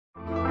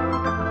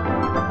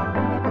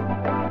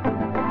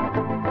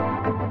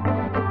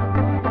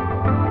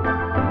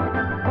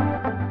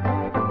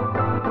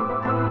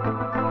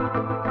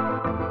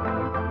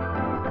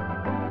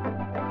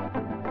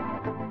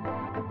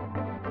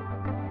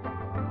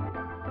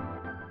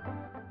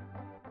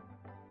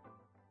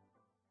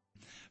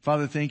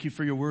Father, thank you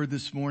for your word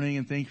this morning,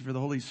 and thank you for the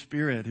Holy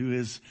Spirit who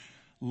is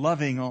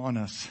loving on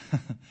us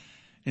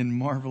in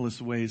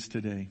marvelous ways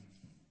today.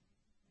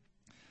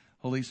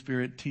 Holy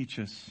Spirit, teach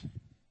us.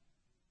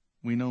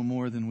 We know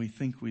more than we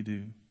think we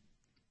do.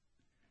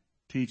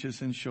 Teach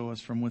us and show us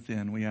from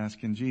within. We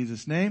ask in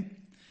Jesus' name.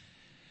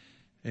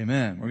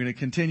 Amen. We're going to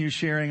continue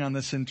sharing on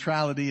the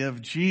centrality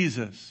of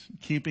Jesus,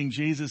 keeping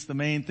Jesus the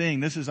main thing.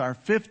 This is our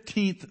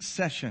 15th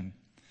session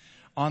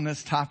on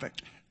this topic.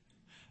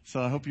 So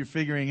I hope you're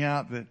figuring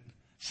out that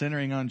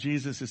centering on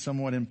Jesus is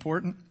somewhat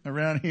important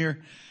around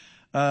here.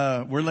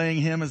 We're laying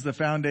Him as the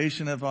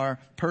foundation of our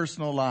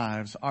personal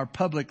lives, our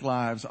public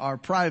lives, our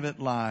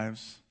private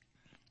lives,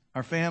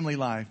 our family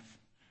life,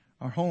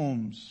 our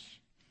homes,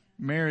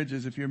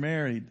 marriages if you're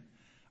married,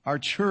 our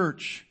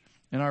church,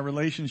 and our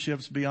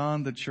relationships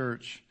beyond the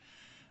church.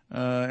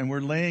 And we're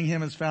laying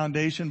Him as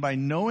foundation by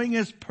knowing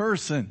His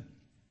person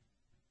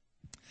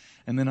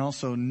and then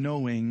also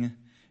knowing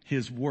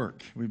His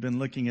work. We've been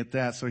looking at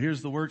that. So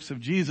here's the works of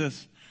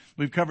Jesus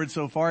we've covered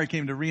so far. He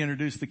came to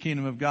reintroduce the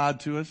kingdom of God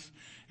to us.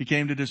 He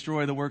came to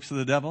destroy the works of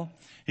the devil.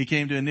 He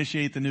came to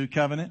initiate the new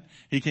covenant.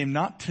 He came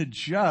not to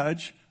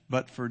judge,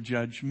 but for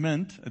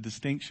judgment, a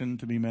distinction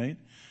to be made.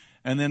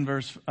 And then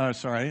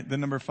then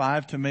number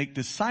 5, to make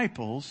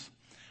disciples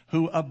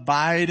who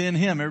abide in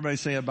Him. Everybody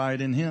say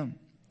abide in Him.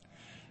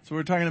 So what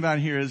we're talking about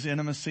here is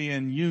intimacy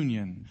and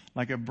union,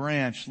 like a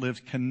branch lives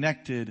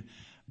connected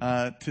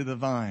to the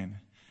vine.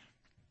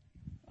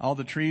 All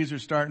the trees are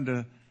starting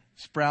to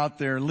sprout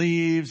their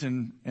leaves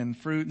and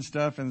fruit and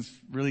stuff, and it's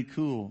really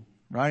cool,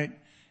 right?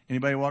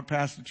 Anybody walk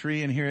past a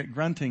tree and hear it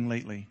grunting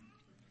lately?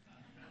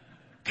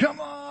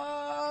 Come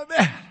on,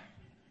 man.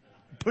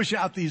 Push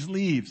out these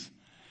leaves.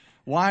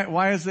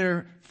 Why is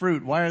there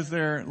fruit? Why is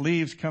there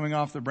leaves coming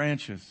off the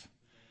branches?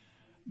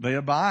 They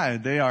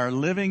abide. They are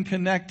living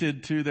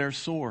connected to their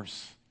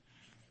source.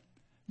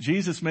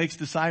 Jesus makes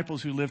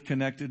disciples who live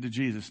connected to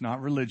Jesus,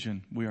 not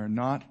religion. We are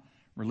not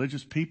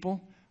religious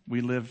people.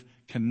 We live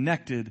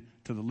connected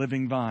to the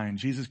living vine.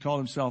 Jesus called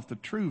Himself the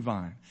true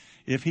vine.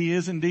 If He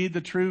is indeed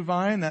the true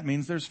vine, that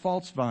means there's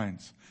false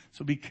vines.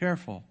 So be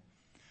careful.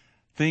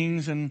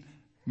 Things and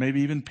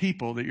maybe even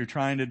people that you're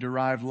trying to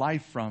derive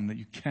life from, that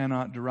you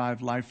cannot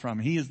derive life from.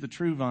 He is the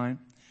true vine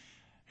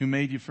who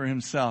made you for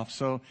Himself.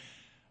 So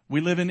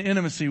we live in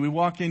intimacy. We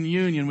walk in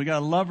union. We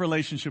got a love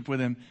relationship with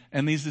Him.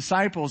 And these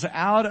disciples,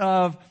 out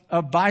of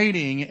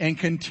abiding and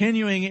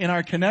continuing in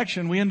our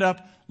connection, we end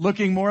up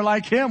looking more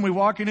like Him. We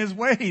walk in His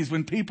ways.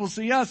 When people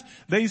see us,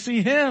 they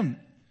see Him.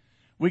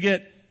 We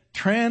get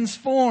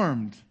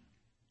transformed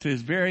to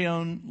His very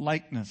own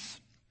likeness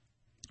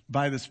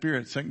by the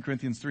Spirit. 2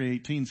 Corinthians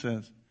 3:18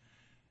 says.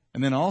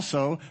 And then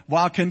also,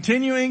 while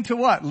continuing to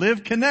what?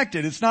 Live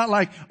connected. It's not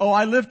like, oh,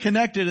 I live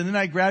connected and then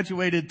I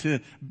graduated to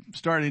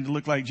starting to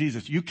look like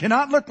Jesus. You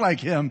cannot look like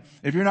Him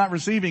if you're not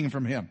receiving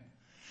from Him.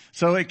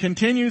 So it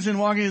continues in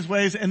walking His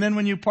ways, and then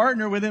when you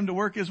partner with Him to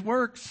work His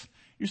works,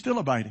 you're still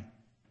abiding.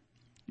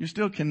 You're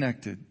still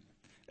connected.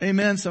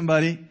 Amen,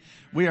 somebody.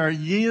 We are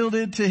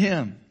yielded to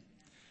Him.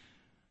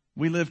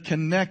 We live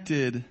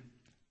connected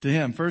to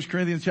Him. 1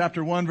 Corinthians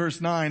chapter 1,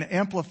 verse 9,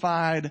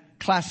 Amplified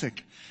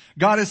Classic.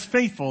 God is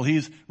faithful.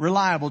 He's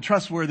reliable,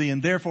 trustworthy,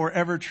 and therefore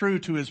ever true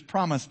to His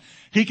promise.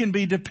 He can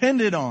be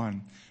depended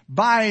on.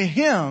 By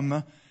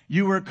Him,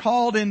 you were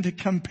called into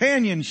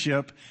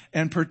companionship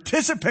and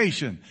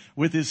participation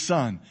with His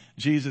Son,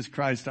 Jesus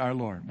Christ our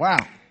Lord.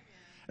 Wow.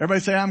 Everybody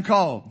say, I'm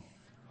called.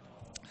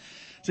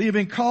 So you've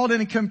been called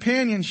into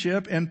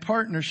companionship and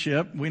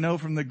partnership. We know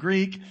from the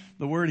Greek,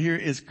 the word here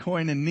is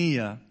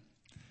koinonia.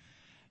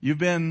 You've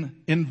been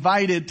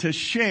invited to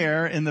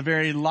share in the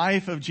very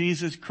life of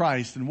Jesus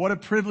Christ. And what a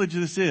privilege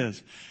this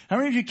is. How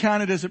many of you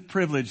count it as a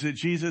privilege that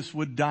Jesus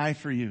would die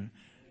for you?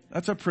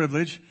 That's a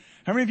privilege.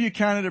 How many of you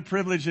count it a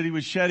privilege that He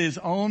would shed His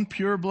own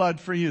pure blood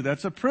for you?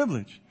 That's a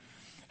privilege.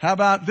 How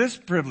about this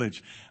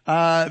privilege?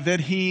 That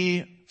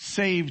He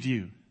saved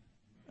you.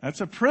 That's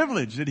a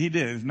privilege that He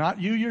did. It's not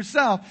you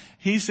yourself.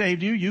 He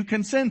saved you. You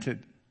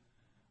consented.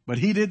 But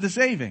He did the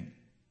saving.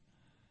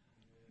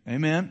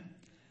 Amen.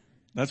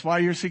 That's why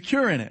you're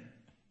secure in it.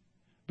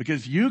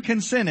 Because you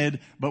consented,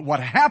 but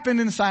what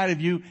happened inside of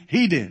you,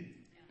 He did.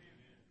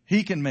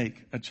 He can make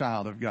a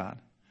child of God.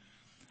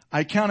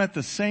 I count it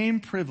the same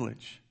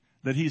privilege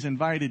that He's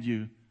invited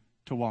you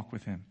to walk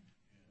with Him.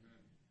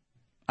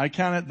 I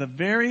count it the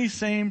very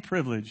same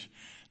privilege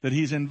that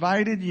He's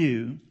invited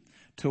you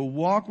to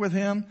walk with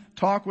Him,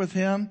 talk with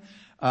Him,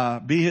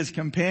 be His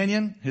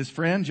companion, His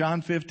friend,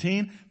 John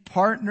 15,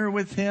 partner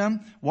with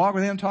Him, walk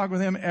with Him, talk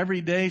with Him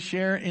every day,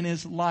 share in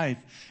His life.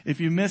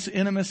 If you miss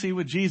intimacy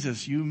with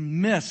Jesus, you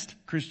missed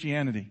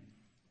Christianity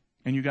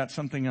and you got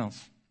something else.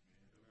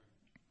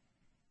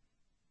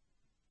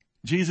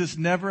 Jesus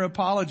never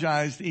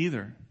apologized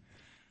either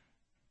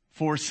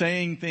for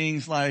saying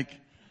things like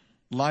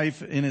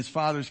life in His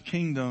Father's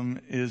kingdom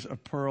is a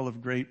pearl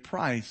of great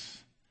price.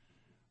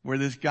 Where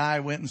this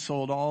guy went and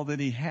sold all that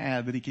he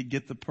had that he could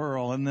get the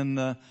pearl, and then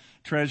the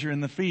treasure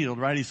in the field,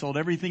 right? He sold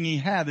everything he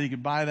had that he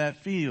could buy that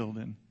field.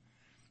 And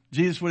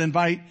Jesus would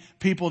invite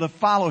people to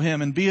follow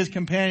him and be his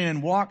companion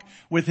and walk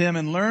with him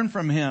and learn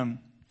from him.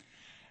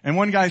 And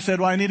one guy said,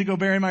 well, I need to go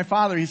bury my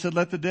father. He said,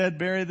 let the dead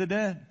bury the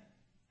dead.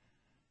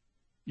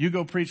 You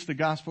go preach the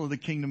gospel of the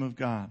kingdom of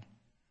God.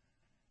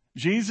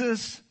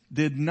 Jesus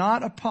did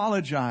not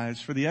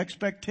apologize for the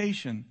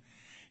expectation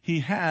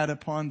he had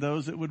upon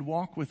those that would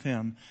walk with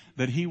him,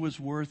 that he was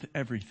worth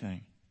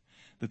everything,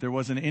 that there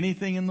wasn't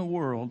anything in the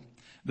world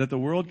that the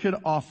world could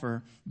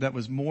offer that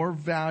was more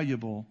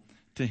valuable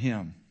to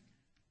him.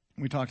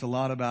 We talked a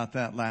lot about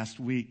that last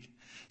week.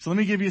 So let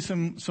me give you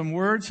some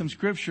words, some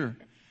scripture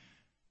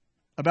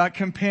about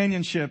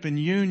companionship and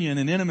union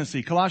and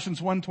intimacy. Colossians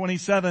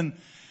 1:27,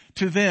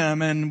 to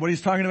them, and what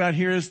he's talking about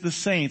here is the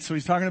saints. So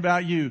he's talking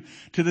about you.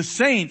 To the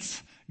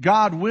saints,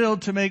 God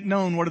willed to make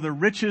known what are the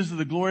riches of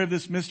the glory of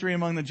this mystery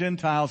among the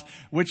Gentiles,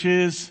 which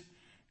is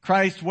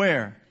Christ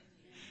where?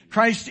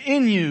 Christ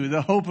in you,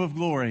 the hope of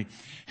glory.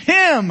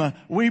 Him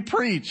we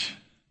preach.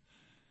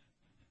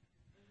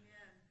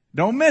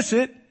 Don't miss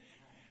it.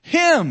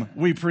 Him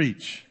we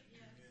preach.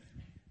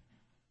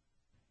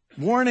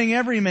 Warning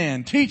every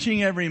man,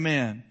 teaching every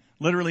man,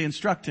 literally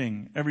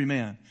instructing every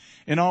man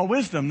in all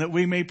wisdom, that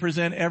we may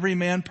present every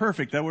man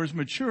perfect, that was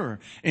mature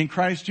in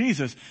Christ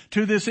Jesus.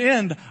 To this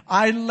end,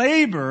 I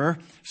labor,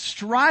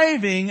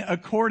 striving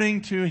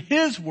according to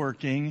his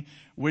working,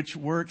 which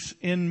works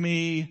in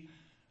me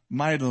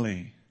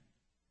mightily.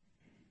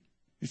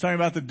 He's talking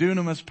about the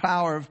dunamis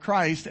power of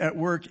Christ at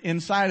work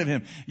inside of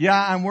him. Yeah,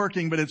 I'm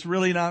working, but it's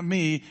really not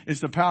me. It's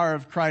the power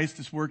of Christ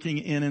that's working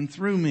in and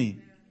through me.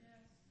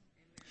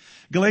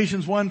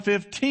 Galatians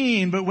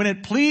 1:15, but when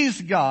it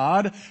pleased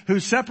God, who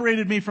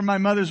separated me from my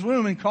mother's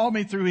womb and called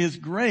me through his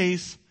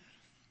grace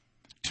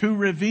to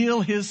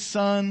reveal his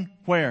Son,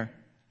 where?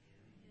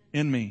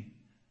 In me,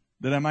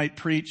 that I might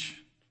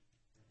preach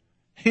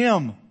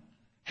him.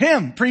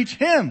 Him, preach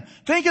him.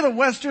 Think of the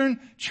Western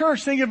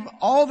church. Think of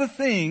all the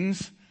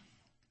things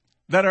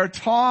that are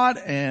taught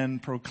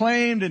and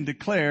proclaimed and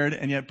declared,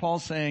 and yet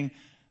Paul's saying,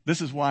 this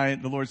is why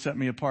the Lord set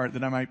me apart,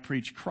 that I might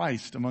preach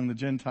Christ among the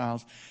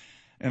Gentiles.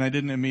 And I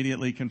didn't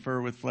immediately confer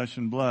with flesh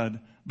and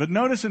blood. But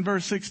notice in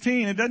verse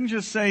 16, it doesn't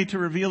just say to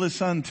reveal his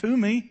Son to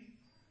me.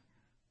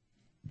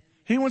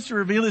 He wants to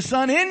reveal his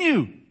Son in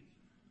you.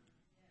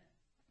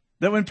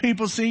 That when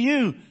people see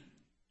you,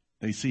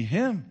 they see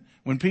him.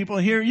 When people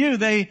hear you,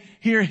 they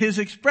hear his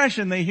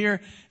expression. They hear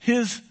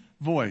his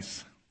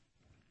voice.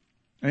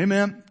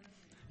 Amen.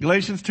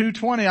 Galatians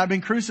 2:20, I've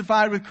been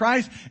crucified with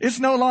Christ. It's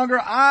no longer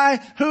I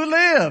who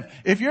live.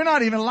 If you're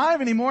not even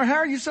alive anymore, how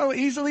are you so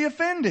easily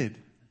offended?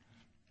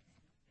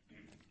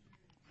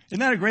 Isn't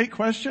that a great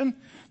question?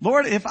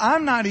 Lord, if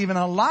I'm not even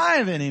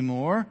alive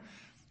anymore,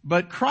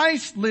 but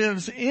Christ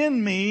lives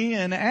in me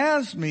and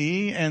as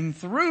me and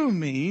through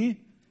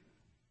me,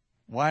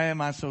 why am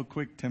I so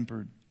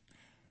quick-tempered?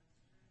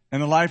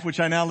 And the life which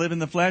I now live in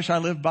the flesh, I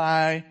live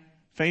by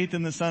faith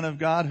in the Son of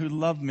God who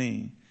loved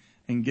me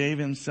and gave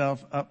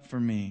himself up for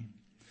me.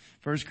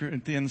 1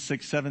 Corinthians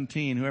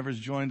 6:17, whoever is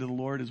joined to the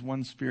Lord is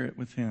one spirit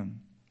with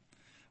him.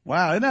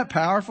 Wow, isn't that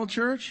powerful,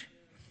 church?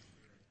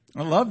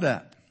 I love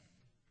that.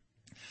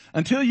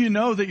 Until you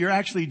know that you're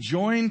actually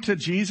joined to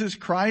Jesus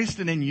Christ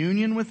and in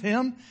union with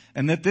him,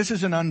 and that this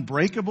is an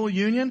unbreakable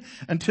union,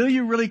 until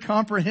you really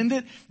comprehend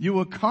it, you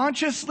will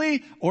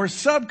consciously or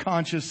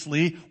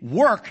subconsciously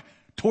work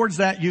towards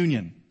that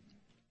union.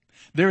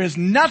 There is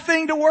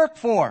nothing to work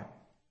for,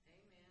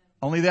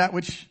 only that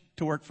which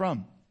to work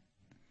from.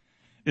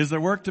 Is there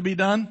work to be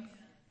done?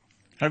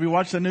 Have you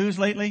watched the news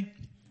lately?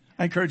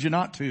 I encourage you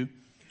not to.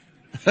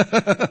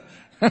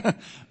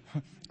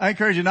 I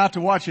encourage you not to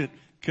watch it.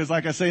 Because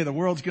like I say, the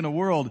world's going to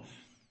world.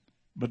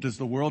 But does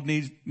the world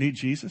need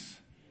Jesus?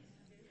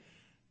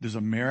 Does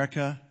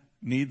America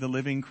need the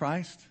living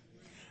Christ?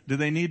 Do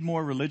they need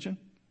more religion?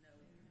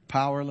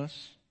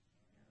 Powerless?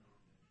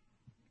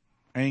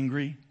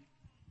 Angry?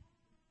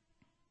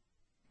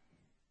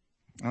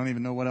 I don't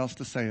even know what else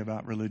to say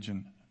about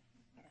religion.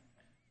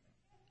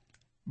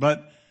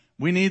 But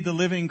we need the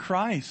living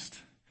Christ.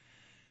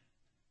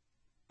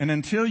 And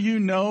until you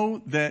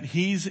know that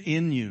he's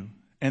in you,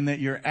 and that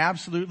you're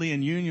absolutely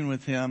in union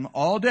with him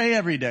all day,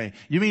 every day.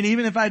 You mean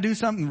even if I do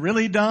something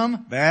really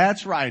dumb?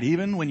 That's right.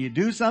 Even when you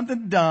do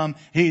something dumb,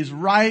 he's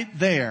right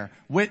there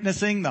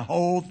witnessing the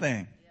whole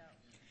thing.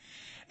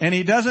 And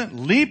he doesn't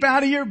leap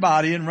out of your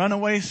body and run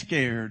away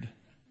scared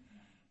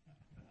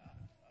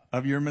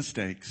of your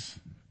mistakes.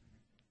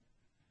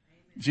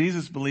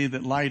 Jesus believed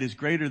that light is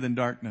greater than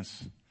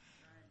darkness.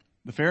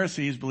 The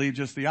Pharisees believed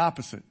just the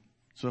opposite.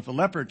 So if a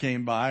leper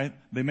came by,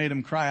 they made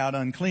him cry out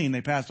unclean.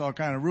 They passed all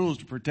kinds of rules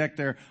to protect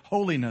their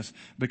holiness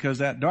because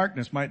that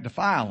darkness might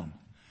defile them.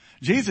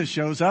 Jesus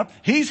shows up.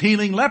 He's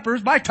healing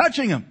lepers by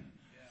touching them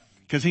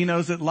because he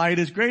knows that light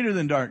is greater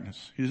than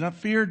darkness. He does not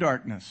fear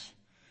darkness,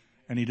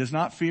 and he does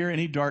not fear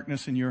any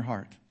darkness in your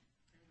heart.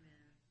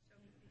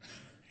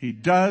 He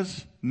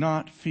does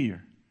not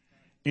fear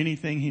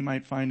anything he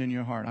might find in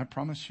your heart. I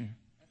promise you.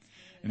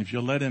 And if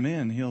you'll let him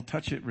in, he'll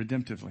touch it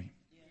redemptively.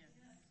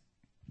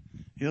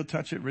 He'll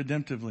touch it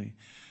redemptively.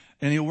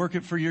 And he'll work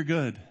it for your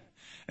good.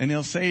 And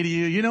he'll say to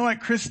you, you know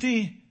what,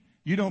 Christy?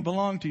 You don't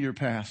belong to your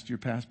past. Your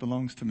past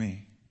belongs to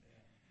me.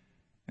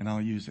 And I'll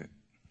use it.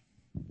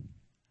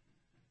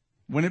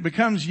 When it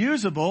becomes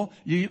usable,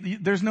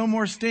 there's no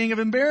more sting of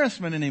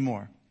embarrassment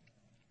anymore.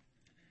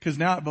 Because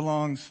now it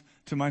belongs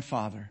to my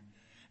Father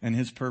and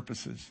His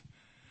purposes.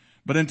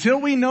 But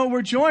until we know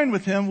we're joined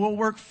with Him, we'll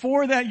work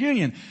for that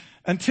union.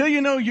 Until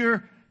you know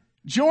you're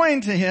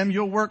joined to Him,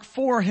 you'll work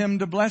for Him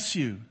to bless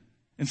you.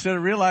 Instead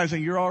of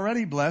realizing you're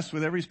already blessed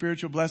with every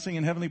spiritual blessing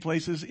in heavenly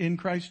places in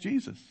Christ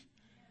Jesus.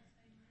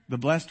 The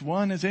blessed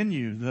one is in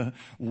you. The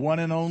one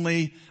and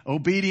only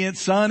obedient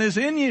Son is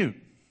in you.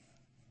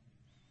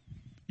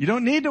 You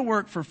don't need to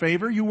work for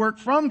favor. You work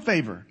from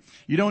favor.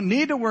 You don't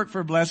need to work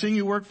for blessing.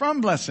 You work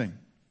from blessing.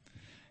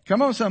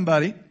 Come on,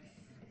 somebody.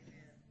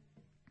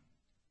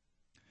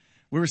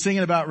 We were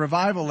singing about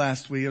revival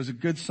last week. It was a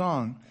good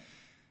song.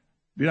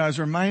 You know, I was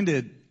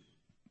reminded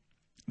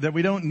that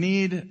we don't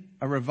need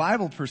a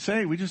revival per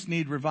se. We just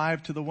need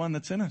revived to the one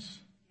that's in us.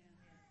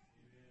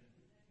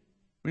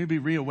 We need to be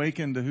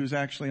reawakened to who's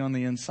actually on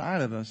the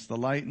inside of us. The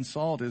light and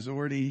salt is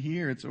already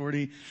here. It's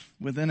already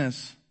within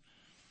us.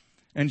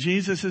 And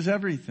Jesus is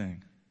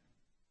everything.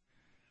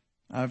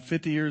 I'm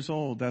 50 years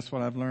old. That's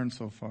what I've learned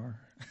so far.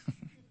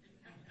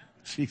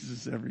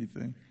 Jesus is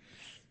everything.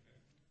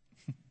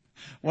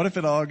 What if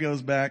it all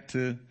goes back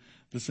to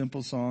the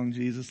simple song,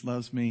 Jesus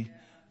loves me,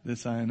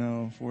 this I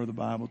know, for the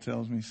Bible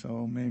tells me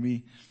so.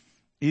 Maybe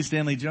E.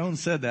 Stanley Jones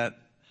said that.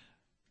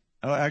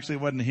 Oh, actually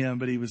it wasn't him,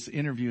 but he was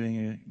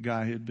interviewing a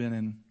guy who had been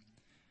in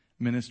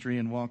ministry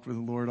and walked with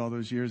the Lord all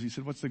those years. He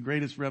said, what's the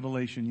greatest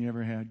revelation you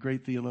ever had?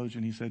 Great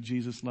theologian. He said,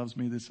 Jesus loves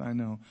me, this I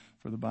know,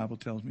 for the Bible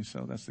tells me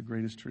so. That's the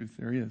greatest truth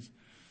there is.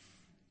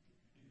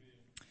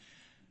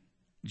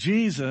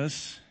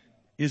 Jesus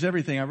is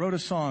everything. I wrote a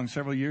song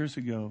several years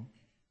ago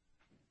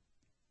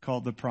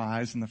called The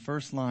Prize, and the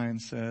first line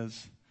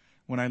says,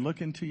 when I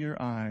look into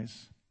your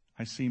eyes,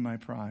 I see my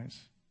prize.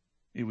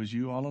 It was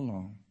you all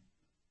along,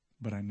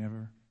 but I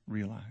never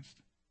realized.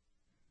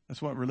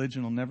 That's what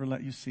religion will never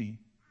let you see.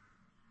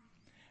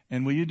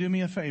 And will you do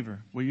me a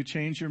favor? Will you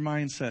change your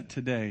mindset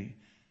today?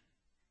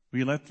 Will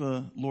you let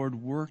the Lord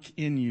work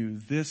in you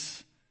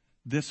this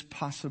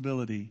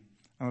possibility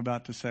I'm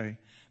about to say,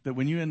 that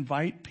when you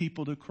invite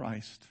people to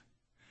Christ,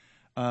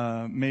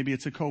 maybe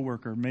it's a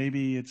coworker,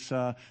 maybe it's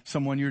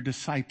someone you're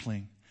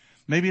discipling,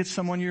 maybe it's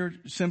someone you're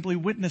simply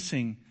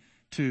witnessing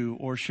to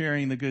or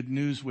sharing the good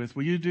news with.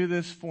 Will you do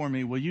this for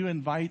me? Will you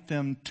invite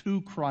them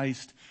to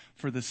Christ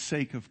for the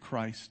sake of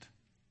Christ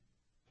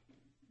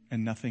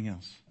and nothing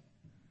else?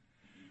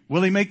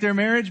 Will He make their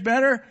marriage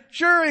better?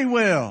 Sure He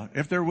will.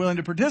 If they're willing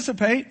to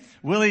participate.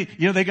 Will He,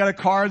 they got a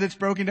car that's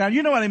broken down.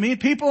 You know what I mean?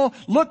 People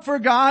look for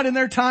God in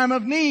their time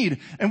of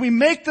need. And we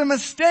make the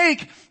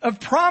mistake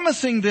of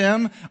promising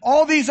them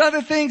all these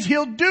other things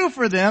He'll do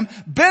for them.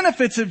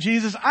 Benefits of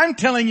Jesus. I'm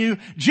telling you,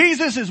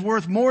 Jesus is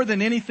worth more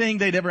than anything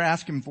they'd ever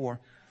ask Him for.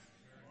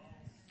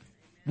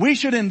 We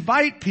should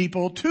invite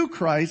people to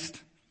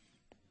Christ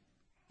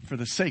for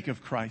the sake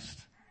of Christ.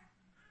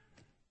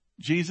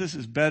 Jesus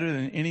is better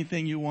than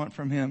anything you want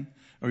from Him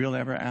or you'll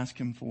ever ask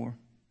Him for.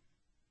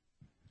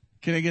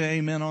 Can I get an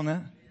amen on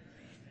that?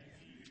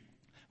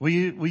 Will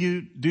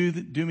you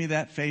do me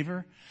that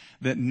favor?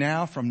 That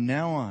now, from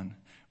now on,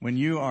 when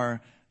you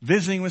are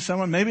visiting with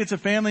someone, maybe it's a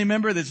family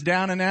member that's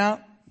down and out.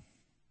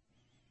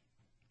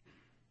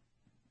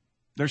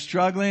 They're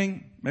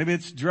struggling. Maybe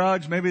it's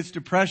drugs. Maybe it's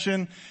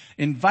depression.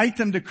 Invite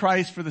them to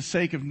Christ for the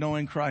sake of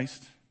knowing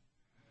Christ.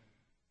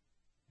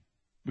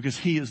 Because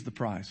He is the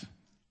prize.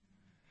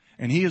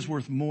 And He is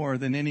worth more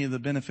than any of the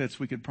benefits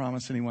we could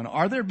promise anyone.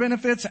 Are there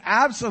benefits?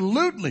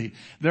 Absolutely.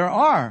 There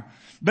are.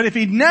 But if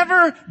He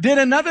never did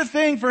another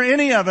thing for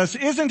any of us,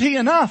 isn't He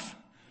enough?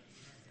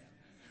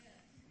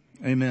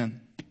 Amen.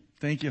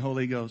 Thank you,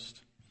 Holy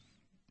Ghost.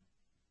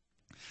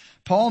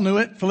 Paul knew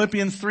it.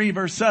 Philippians 3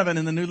 verse 7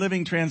 in the New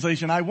Living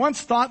Translation. I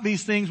once thought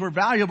these things were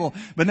valuable,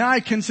 but now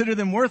I consider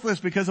them worthless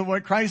because of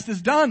what Christ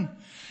has done.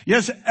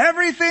 Yes,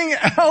 everything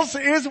else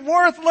is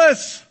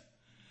worthless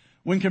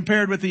when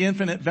compared with the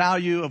infinite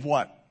value of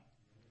what?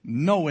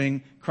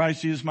 Knowing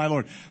Christ Jesus my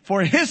Lord.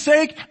 For His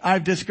sake,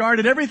 I've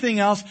discarded everything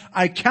else.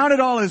 I count it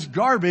all as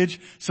garbage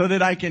so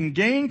that I can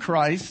gain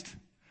Christ,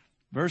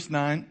 verse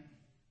 9,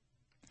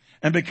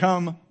 and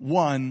become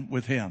one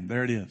with Him.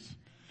 There it is.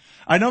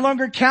 I no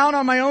longer count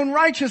on my own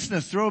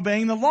righteousness through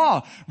obeying the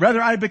law.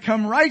 Rather, I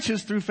become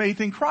righteous through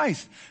faith in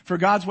Christ. For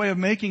God's way of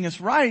making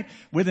us right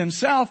with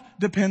Himself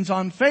depends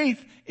on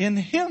faith in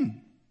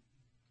Him.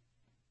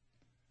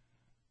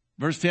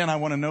 Verse 10, I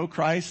want to know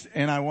Christ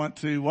and I want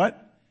to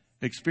what?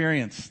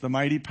 Experience the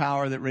mighty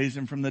power that raised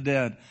Him from the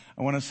dead.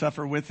 I want to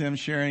suffer with Him,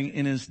 sharing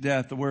in His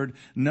death. The word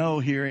know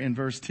here in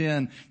verse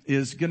 10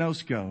 is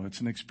gnosko.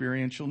 It's an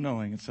experiential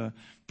knowing. It's a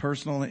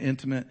personal and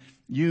intimate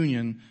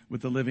union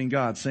with the living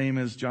God. Same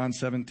as John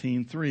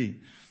 17:3.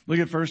 Look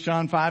at 1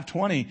 John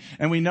 5:20.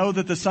 And we know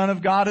that the Son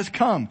of God has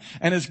come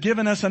and has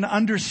given us an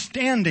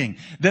understanding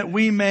that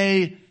we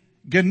may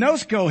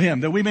gnosko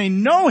Him, that we may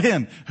know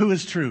Him who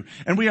is true.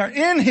 And we are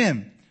in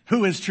Him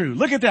who is true.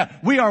 Look at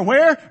that. We are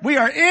where? We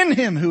are in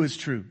him who is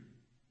true.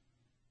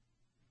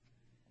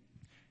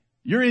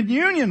 You're in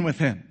union with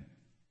him.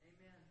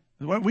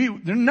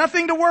 There's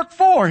nothing to work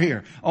for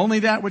here. Only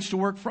that which to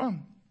work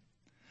from.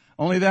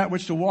 Only that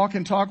which to walk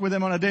and talk with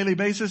him on a daily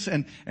basis.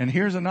 And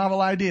here's a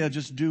novel idea.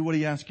 Just do what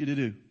he asks you to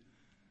do.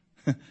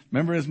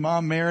 Remember his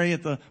mom Mary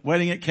at the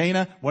wedding at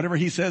Cana? Whatever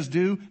he says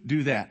do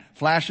that.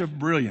 Flash of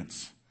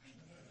brilliance.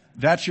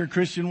 That's your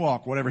Christian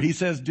walk. Whatever he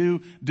says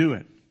do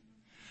it.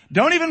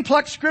 Don't even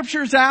pluck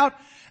scriptures out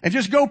and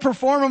just go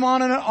perform them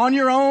on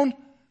your own,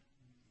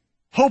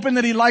 hoping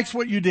that he likes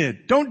what you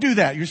did. Don't do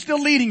that. You're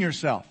still leading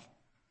yourself.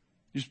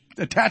 You're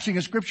attaching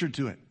a scripture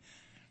to it.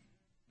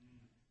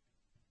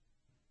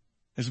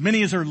 As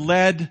many as are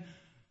led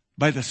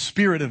by the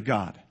Spirit of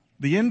God,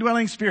 the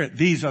indwelling Spirit,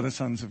 these are the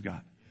sons of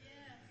God.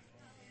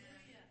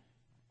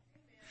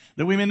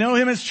 That we may know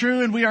him as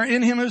true, and we are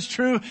in him as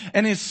true,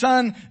 and his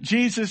Son,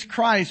 Jesus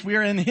Christ. We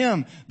are in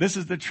him. This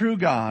is the true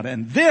God,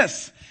 and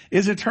this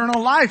is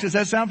eternal life. Does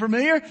that sound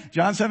familiar?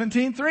 John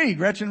 17:3.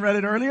 Gretchen read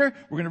it earlier.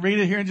 We're going to read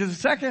it here in just a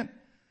second.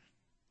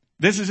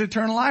 This is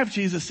eternal life,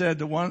 Jesus said,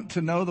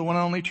 to know the one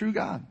and only true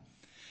God.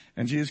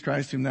 And Jesus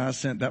Christ whom thou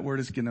hast sent. That word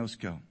is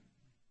gnosko.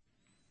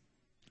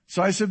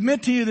 So I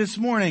submit to you this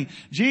morning,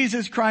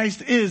 Jesus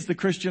Christ is the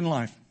Christian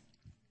life.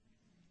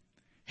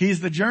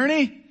 He's the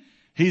journey.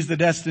 He's the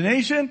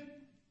destination.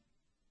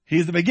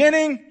 He's the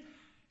beginning.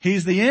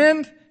 He's the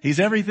end. He's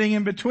everything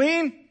in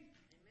between.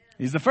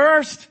 He's the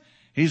first.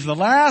 He's the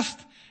last.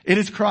 It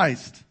is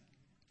Christ.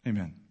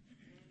 Amen.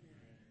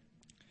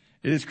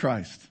 It is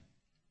Christ.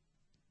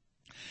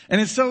 And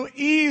it's so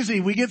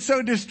easy. We get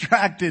so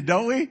distracted,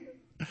 don't we?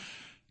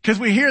 Because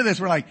we hear this.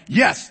 We're like,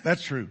 yes,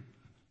 that's true.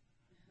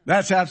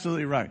 That's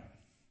absolutely right.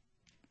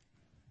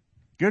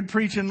 Good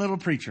preaching, little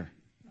preacher.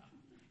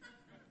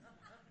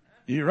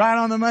 You're right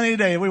on the money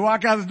today. We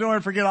walk out the door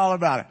and forget all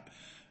about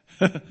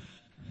it.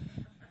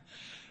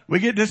 We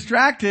get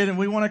distracted and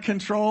we want to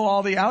control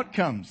all the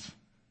outcomes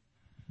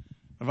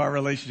of our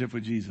relationship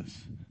with Jesus.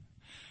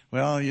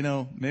 Well,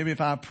 maybe if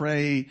I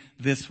pray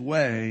this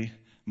way,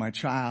 my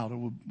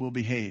child will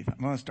behave. I'm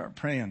going to start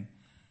praying.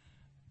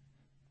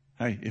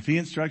 Hey, if he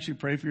instructs you to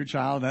pray for your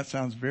child, that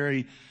sounds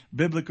very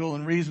biblical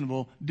and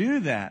reasonable.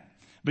 Do that.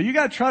 But you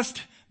got to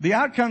trust the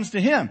outcomes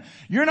to him.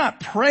 You're not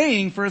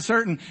praying for a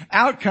certain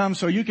outcome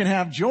so you can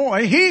have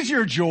joy. He's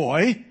your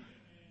joy.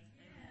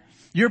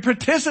 Your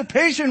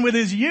participation with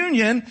his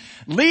union,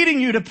 leading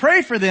you to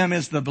pray for them,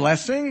 is the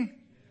blessing.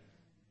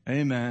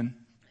 Amen.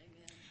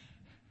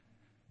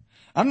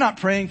 I'm not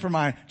praying for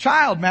my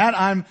child, Matt.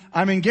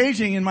 I'm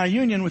engaging in my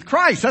union with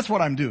Christ. That's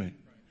what I'm doing.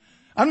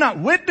 I'm not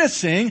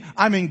witnessing.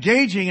 I'm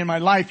engaging in my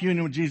life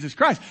union with Jesus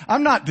Christ.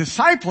 I'm not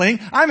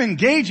discipling. I'm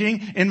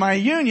engaging in my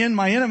union,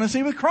 my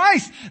intimacy with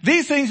Christ.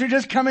 These things are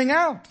just coming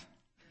out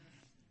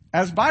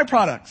as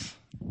byproducts.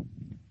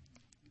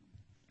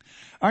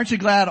 Aren't you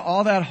glad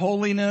all that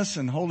holiness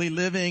and holy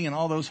living and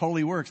all those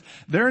holy works,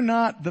 they're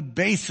not the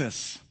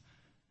basis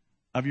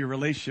of your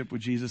relationship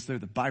with Jesus. They're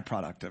the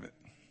byproduct of it.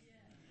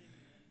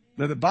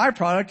 They're the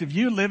byproduct of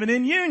you living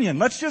in union.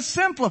 Let's just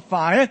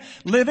simplify it.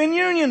 Live in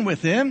union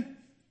with him.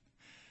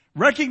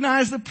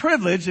 Recognize the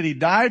privilege that he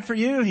died for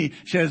you. He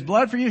shed his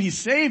blood for you. He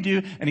saved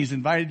you, and he's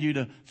invited you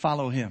to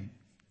follow him.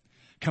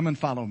 Come and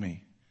follow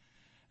me.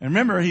 And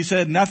remember, he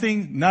said,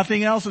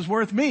 nothing else is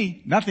worth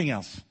me. Nothing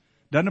else.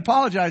 Doesn't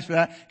apologize for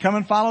that. Come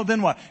and follow,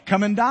 then what?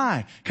 Come and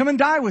die. Come and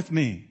die with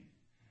me.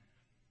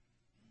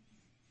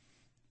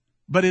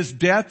 But is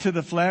death to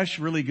the flesh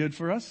really good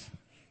for us?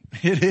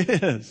 It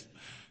is.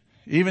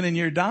 Even in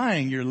your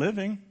dying, you're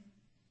living.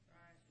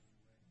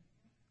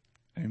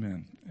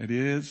 Amen. It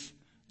is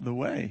the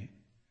way.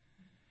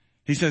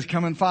 He says,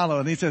 come and follow.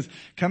 And he says,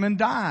 come and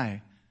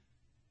die.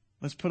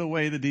 Let's put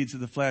away the deeds of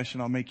the flesh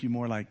and I'll make you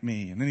more like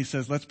me. And then he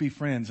says, let's be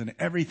friends. And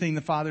everything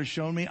the Father's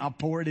shown me, I'll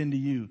pour it into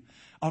you.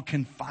 I'll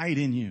confide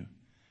in you.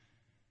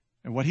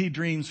 And what he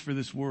dreams for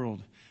this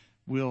world,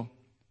 we'll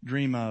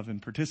dream of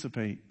and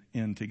participate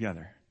in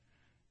together.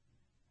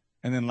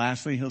 And then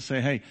lastly, he'll say,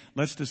 hey,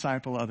 let's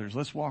disciple others.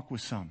 Let's walk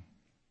with some.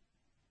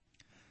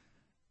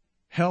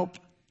 Help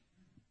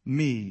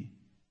me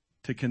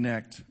to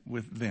connect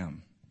with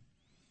them.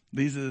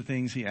 These are the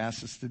things he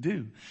asks us to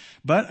do.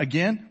 But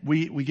again,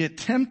 we get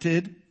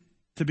tempted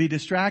to be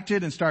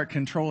distracted and start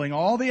controlling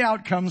all the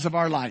outcomes of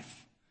our life.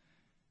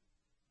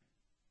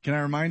 Can I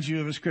remind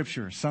you of a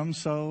scripture? Some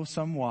sow,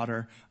 some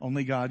water.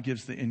 Only God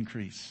gives the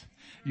increase.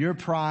 Your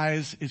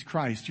prize is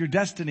Christ. Your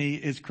destiny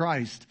is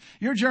Christ.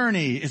 Your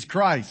journey is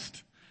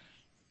Christ.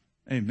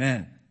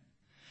 Amen.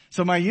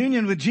 So my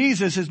union with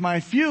Jesus is my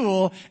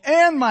fuel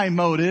and my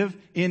motive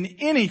in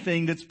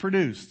anything that's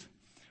produced.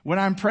 When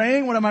I'm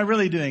praying, what am I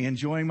really doing?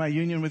 Enjoying my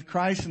union with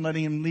Christ and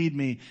letting him lead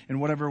me in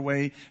whatever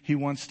way he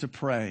wants to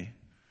pray.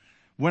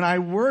 When I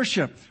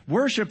worship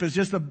is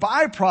just a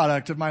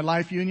byproduct of my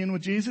life union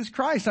with Jesus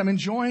Christ. I'm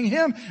enjoying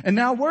him, and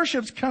now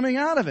worship's coming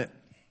out of it.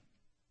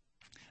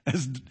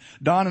 As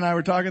Don and I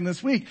were talking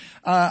this week,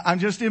 I'm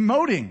just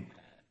emoting.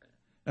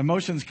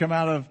 Emotions come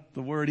out of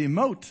the word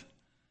emote.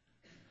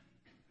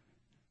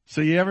 So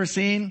you ever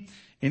seen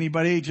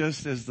Anybody,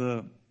 just as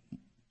the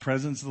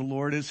presence of the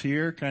Lord is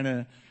here, kind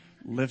of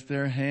lift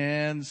their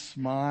hands,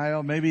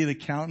 smile. Maybe the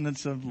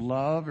countenance of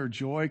love or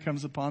joy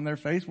comes upon their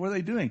face. What are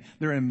they doing?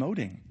 They're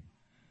emoting.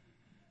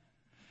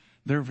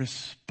 They're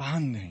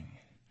responding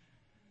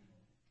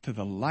to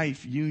the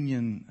life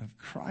union of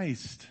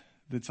Christ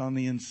that's on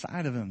the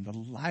inside of them, the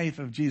life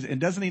of Jesus.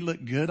 And doesn't he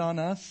look good on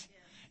us?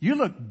 You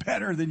look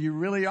better than you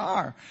really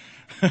are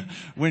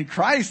when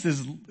Christ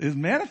is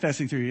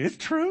manifesting through you. It's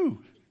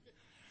true.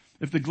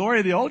 If the glory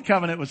of the old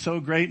covenant was so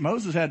great,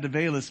 Moses had to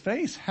veil his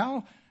face.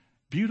 How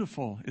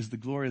beautiful is the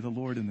glory of the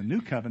Lord in the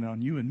new covenant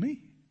on you and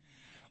me?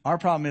 Our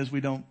problem is we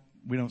don't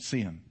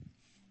see him.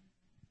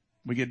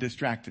 We get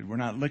distracted. We're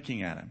not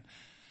looking at him.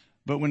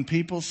 But when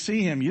people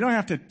see him, you don't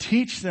have to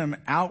teach them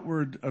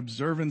outward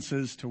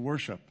observances to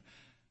worship.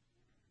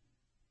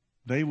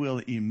 They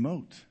will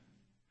emote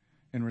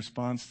in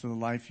response to the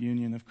life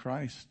union of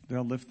Christ.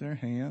 They'll lift their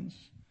hands.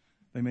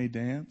 They may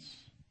dance.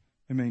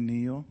 They may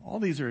kneel. All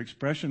these are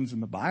expressions in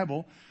the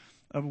Bible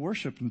of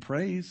worship and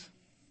praise.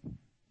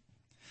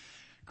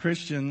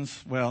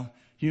 Christians,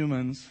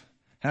 humans,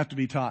 have to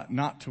be taught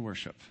not to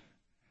worship.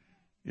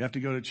 You have to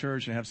go to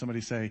church and have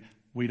somebody say,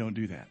 we don't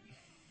do that.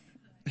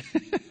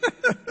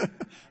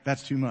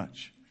 That's too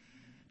much.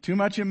 Too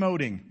much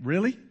emoting.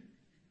 Really?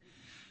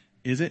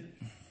 Is it?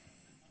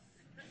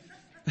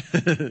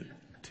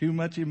 Too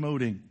much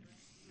emoting.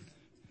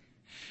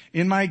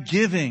 In my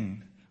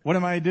giving, what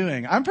am I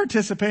doing? I'm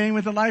participating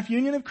with the life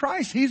union of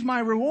Christ. He's my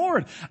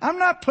reward. I'm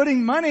not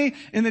putting money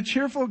in the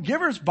cheerful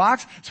giver's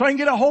box so I can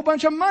get a whole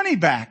bunch of money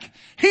back.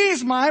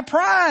 He's my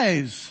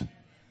prize.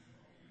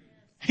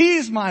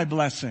 He's my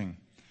blessing.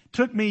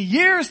 Took me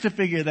years to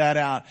figure that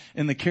out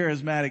in the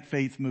charismatic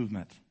faith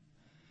movement.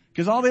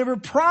 Because all they ever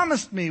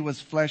promised me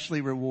was fleshly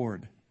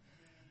reward.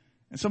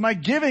 And so my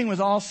giving was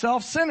all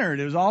self-centered.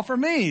 It was all for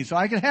me so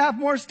I could have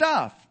more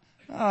stuff.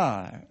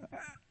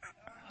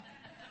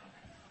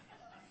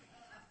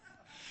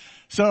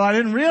 So I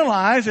didn't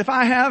realize if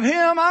I have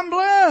him, I'm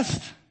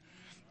blessed.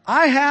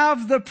 I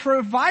have the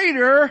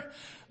provider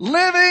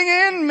living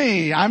in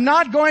me. I'm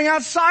not going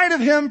outside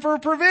of him for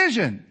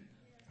provision.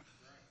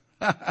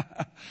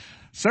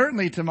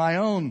 Certainly to my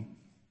own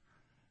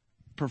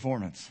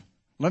performance.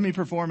 Let me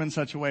perform in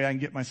such a way I can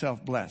get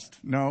myself blessed.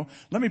 No,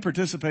 let me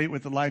participate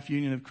with the life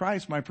union of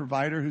Christ, my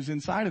provider who's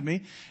inside of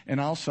me,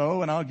 and I'll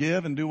sow and I'll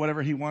give and do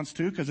whatever he wants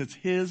to because it's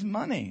his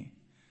money.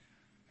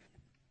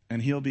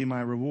 And he'll be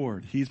my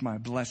reward. He's my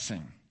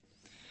blessing.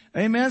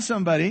 Amen,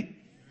 somebody.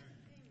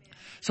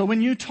 So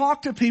when you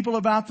talk to people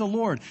about the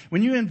Lord,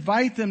 when you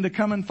invite them to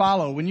come and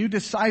follow, when you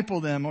disciple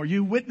them or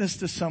you witness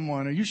to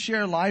someone or you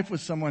share life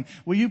with someone,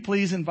 will you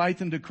please invite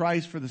them to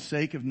Christ for the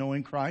sake of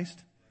knowing Christ?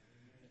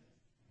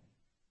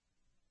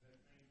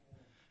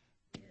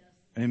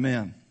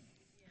 Amen.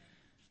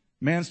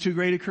 Man's too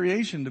great a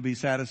creation to be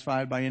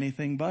satisfied by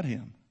anything but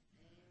him.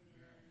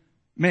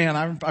 Man,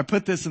 I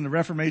put this in the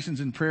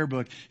Reformations in Prayer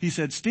book. He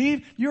said,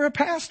 Steve, you're a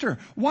pastor.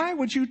 Why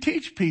would you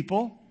teach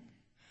people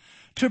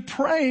to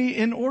pray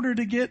in order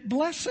to get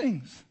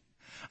blessings?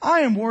 I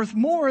am worth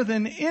more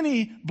than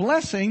any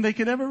blessing they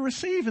could ever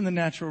receive in the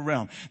natural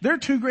realm. They're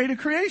too great a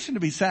creation to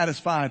be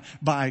satisfied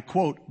by,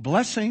 quote,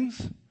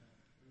 blessings.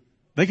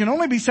 They can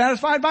only be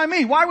satisfied by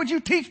me. Why would you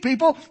teach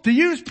people to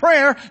use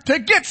prayer to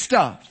get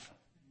stuff?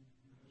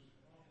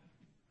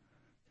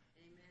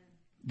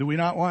 Do we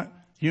not want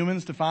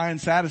humans to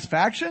find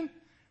satisfaction?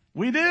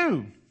 We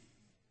do.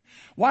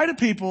 Why do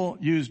people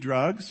use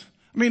drugs?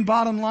 I mean,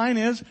 bottom line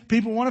is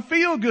people want to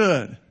feel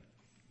good.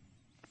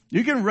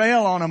 You can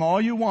rail on them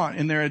all you want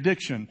in their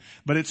addiction,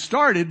 but it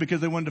started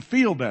because they wanted to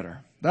feel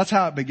better. That's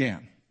how it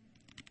began.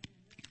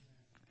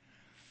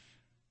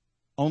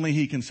 Only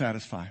he can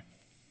satisfy.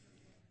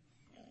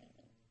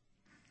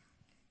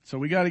 So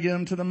we got to get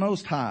them to the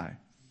Most High.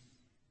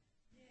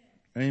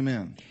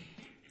 Amen.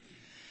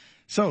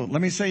 So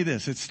let me say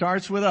this. It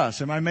starts with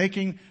us.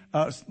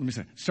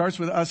 Starts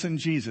with us and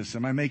Jesus.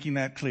 Am I making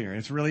that clear?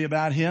 It's really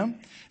about him.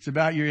 It's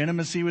about your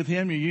intimacy with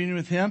him, your union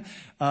with him.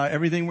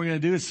 Everything we're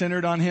going to do is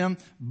centered on him.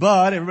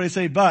 But, everybody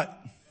say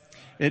but.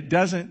 It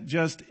doesn't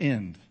just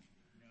end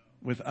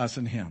with us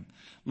and him.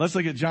 Let's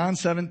look at John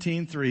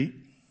 17:3.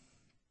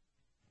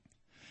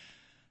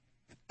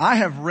 I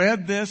have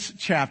read this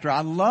chapter.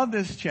 I love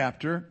this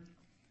chapter.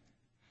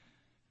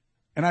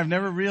 And I've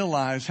never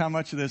realized how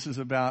much of this is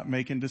about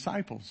making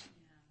disciples.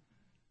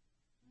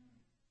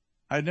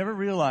 I'd never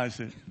realized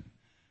it.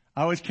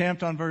 I always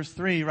camped on verse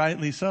 3,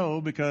 rightly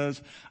so,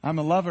 because I'm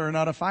a lover,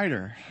 not a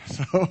fighter.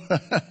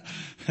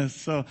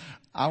 So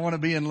I want to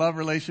be in love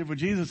relationship with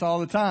Jesus all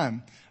the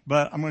time.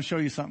 But I'm going to show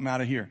you something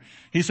out of here.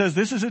 He says,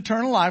 this is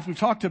eternal life. We've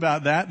talked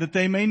about that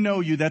they may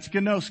know you. That's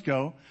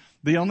gnosko.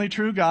 The only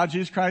true God,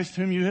 Jesus Christ,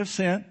 whom you have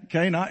sent.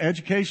 Okay, not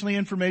educationally,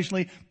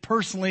 informationally,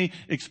 personally,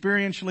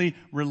 experientially,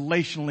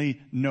 relationally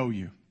know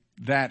you.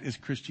 That is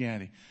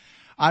Christianity.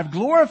 I've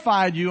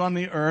glorified you on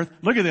the earth.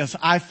 Look at this.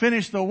 I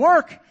finished the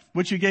work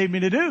which you gave me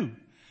to do.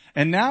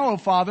 And now, O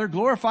Father,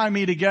 glorify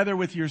me together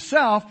with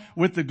yourself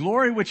with the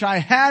glory which I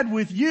had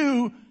with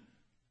you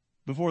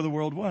before the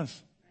world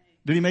was.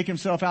 Did he make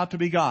himself out to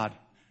be God?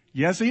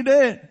 Yes, he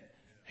did.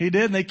 He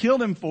did, and they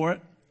killed him for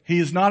it. He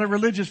is not a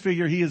religious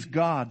figure. He is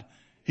God.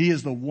 He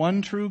is the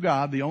one true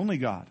God, the only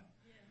God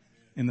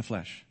in the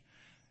flesh.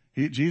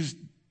 Jesus,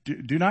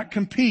 do not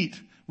compete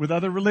with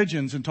other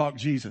religions and talk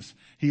Jesus.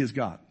 He is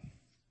God.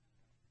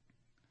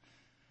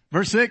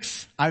 Verse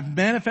 6, I've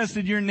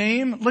manifested your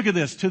name, look at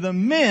this, to the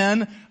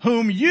men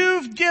whom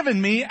you've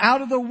given me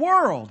out of the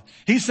world.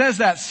 He says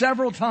that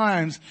several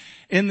times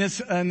in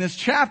this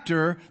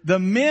chapter, the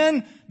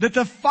men that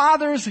the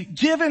Father's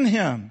given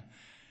him.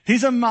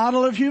 He's a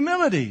model of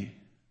humility.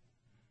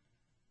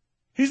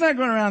 He's not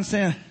going around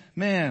saying,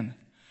 man,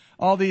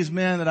 all these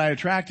men that I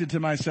attracted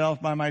to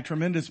myself by my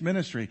tremendous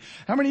ministry.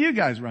 How many of you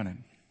guys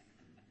running?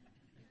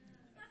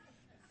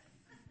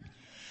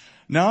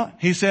 No,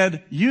 he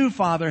said, you,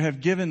 Father,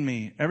 have given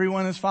me.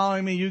 Everyone is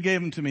following me. You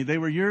gave them to me. They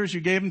were yours. You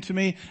gave them to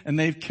me, and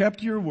they've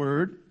kept your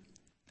word.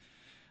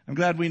 I'm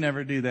glad we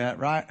never do that,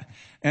 right?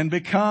 And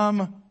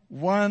become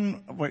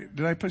one. Wait,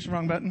 did I push the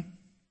wrong button?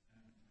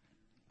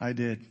 I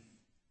did.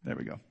 There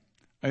we go.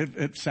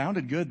 It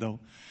sounded good,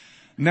 though.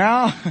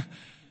 Now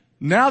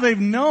they've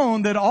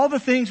known that all the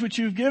things which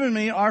you've given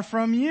me are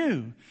from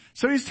you.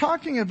 So he's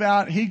talking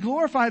about, he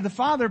glorified the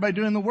Father by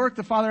doing the work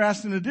the Father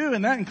asked him to do,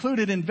 and that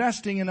included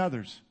investing in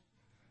others.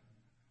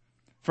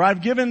 For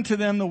I've given to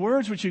them the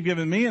words which you've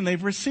given me, and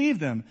they've received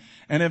them,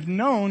 and have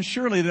known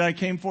surely that I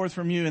came forth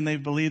from you, and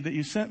they've believed that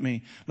you sent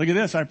me. Look at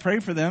this. I pray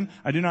for them.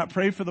 I do not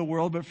pray for the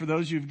world, but for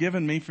those you've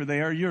given me, for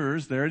they are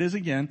yours. There it is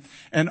again.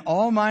 And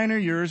all mine are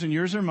yours, and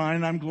yours are mine,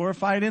 and I'm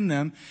glorified in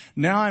them.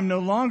 Now I'm no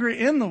longer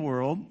in the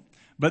world,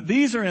 but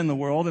these are in the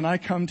world, and I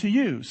come to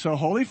you. So,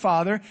 Holy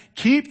Father,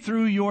 keep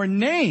through your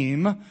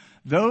name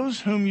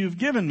those whom you've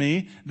given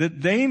me,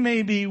 that they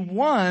may be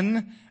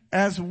one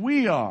as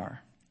we are.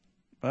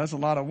 Well, that's a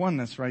lot of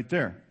oneness right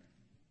there.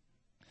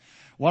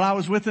 While I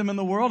was with them in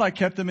the world, I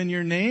kept them in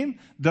your name.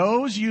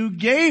 Those you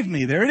gave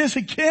me. There it is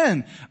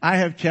again. I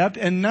have kept,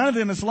 and none of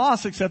them is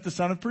lost except the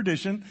son of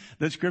perdition,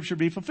 that scripture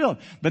be fulfilled.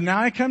 But now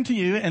I come to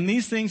you, and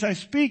these things I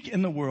speak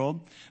in the world,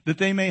 that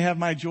they may have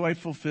my joy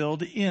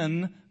fulfilled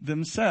in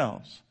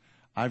themselves.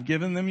 I've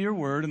given them your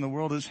word, and the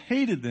world has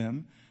hated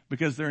them,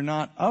 because they're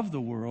not of the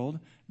world,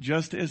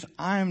 just as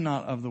I'm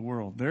not of the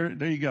world. There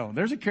you go.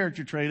 There's a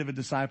character trait of a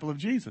disciple of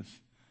Jesus.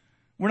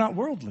 We're not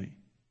worldly.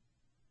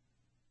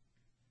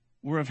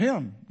 We're of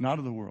him, not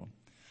of the world.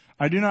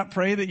 I do not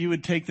pray that you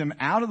would take them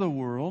out of the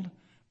world,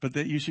 but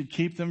that you should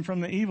keep them from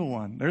the evil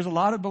one. There's a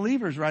lot of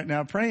believers right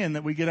now praying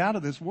that we get out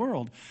of this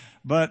world.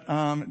 But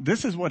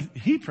this is what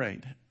he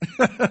prayed.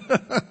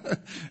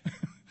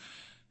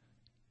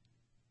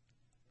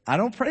 I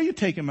don't pray you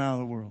take them out of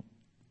the world.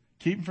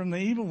 Keep them from the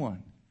evil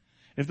one.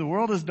 If the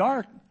world is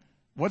dark,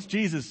 what's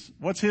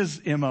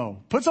his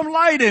MO? Put some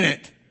light in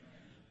it.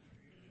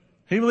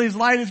 He believes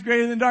light is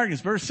greater than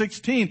darkness. Verse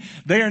 16,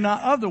 they are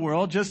not of the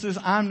world, just as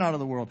I'm not of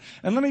the world.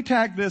 And let me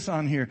tack this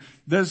on here.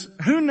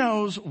 Who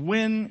knows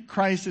when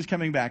Christ is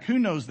coming back? Who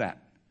knows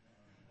that?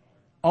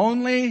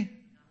 Only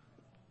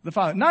the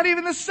Father. Not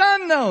even the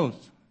Son knows.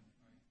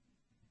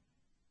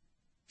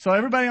 So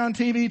everybody on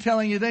TV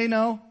telling you they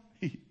know?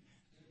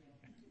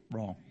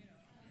 Wrong.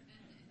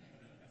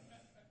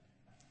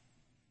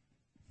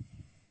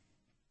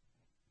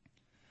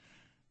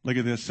 Look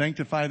at this.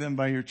 Sanctify them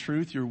by your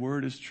truth. Your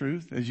word is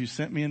truth. As you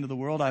sent me into the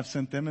world, I've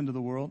sent them into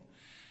the world.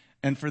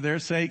 And for their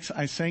sakes,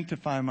 I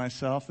sanctify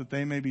myself, that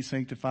they may be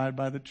sanctified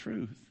by the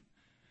truth.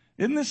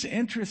 Isn't this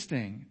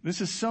interesting? This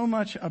is so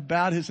much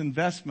about his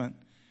investment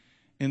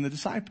in the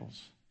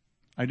disciples.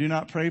 I do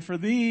not pray for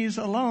these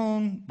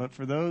alone, but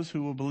for those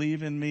who will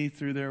believe in me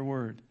through their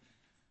word.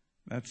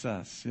 That's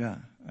us. Yeah,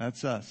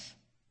 that's us.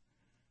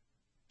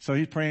 So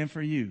he's praying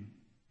for you,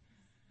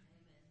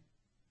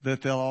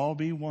 that they'll all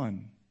be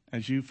one.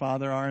 As you,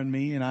 Father, are in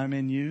me and I'm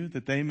in you,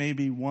 that they may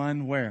be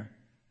one where?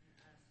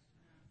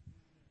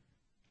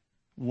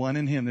 One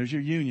in him. There's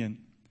your union.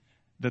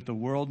 That the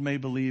world may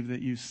believe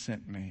that you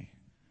sent me.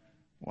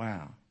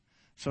 Wow.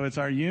 So it's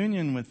our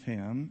union with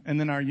him, and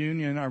then our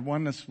union, our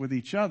oneness with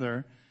each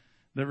other,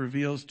 that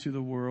reveals to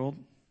the world.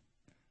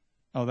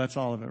 Oh, that's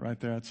all of it right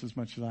there. That's as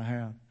much as I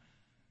have.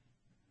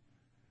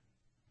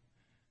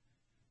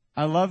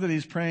 I love that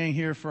he's praying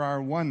here for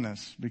our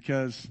oneness,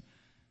 because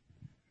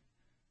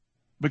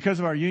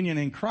of our union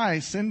in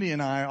Christ, Cindy and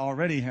I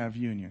already have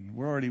union.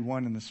 We're already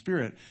one in the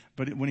Spirit.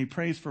 But when he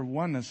prays for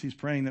oneness, he's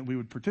praying that we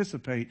would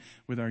participate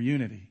with our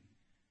unity.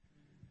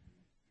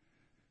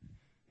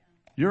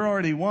 You're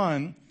already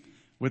one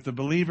with the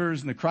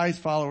believers and the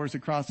Christ followers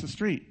across the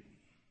street,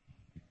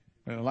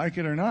 whether they like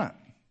it or not.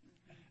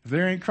 If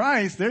they're in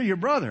Christ, they're your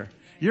brother.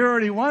 You're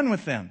already one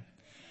with them.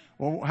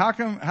 Well, how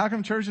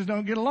come churches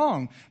don't get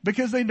along?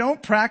 Because they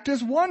don't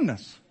practice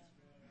oneness.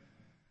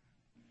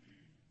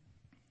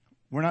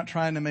 We're not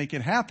trying to make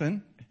it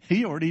happen.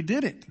 He already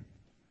did it.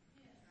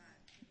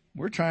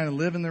 We're trying to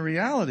live in the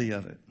reality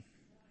of it.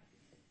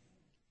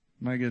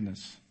 My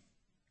goodness.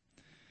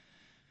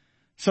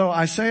 So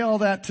I say all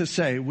that to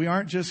say we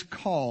aren't just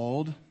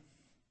called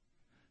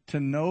to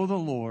know the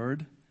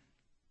Lord.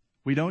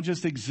 We don't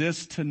just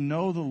exist to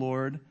know the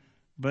Lord,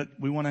 but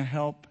we want to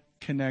help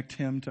connect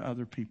him to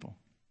other people?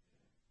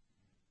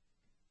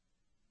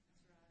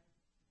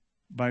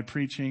 By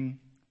preaching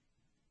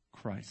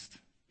Christ.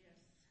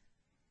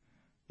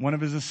 One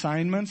of his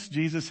assignments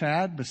Jesus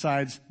had,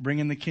 besides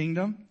bringing the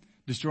kingdom,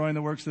 destroying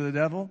the works of the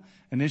devil,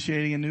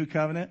 initiating a new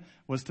covenant,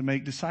 was to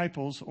make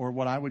disciples, or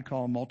what I would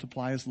call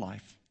multiply his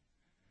life.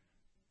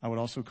 I would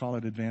also call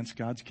it advance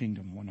God's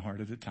kingdom one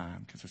heart at a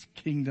time, because his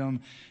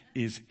kingdom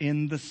is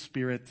in the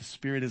Spirit. The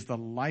Spirit is the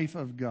life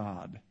of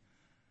God.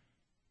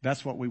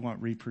 That's what we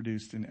want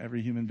reproduced in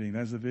every human being.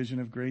 That is the vision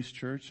of Grace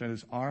Church. That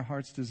is our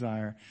heart's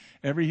desire.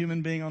 Every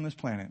human being on this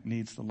planet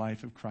needs the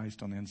life of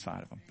Christ on the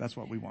inside of them. That's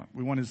what we want.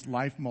 We want his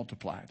life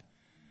multiplied.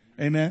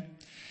 Amen?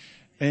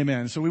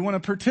 Amen. So we want to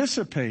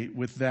participate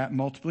with that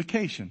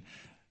multiplication.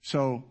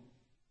 So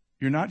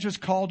you're not just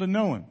called to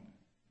know him,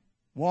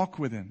 walk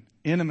with him,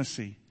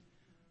 intimacy.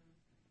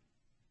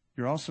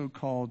 You're also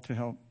called to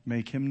help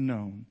make him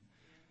known,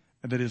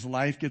 that his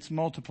life gets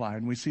multiplied.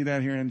 And we see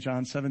that here in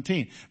John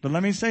 17. But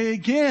let me say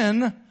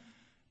again,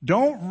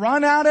 don't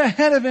run out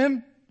ahead of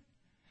him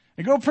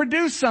and go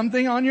produce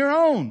something on your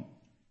own.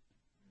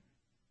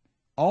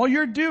 All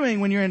you're doing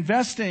when you're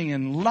investing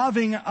in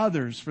loving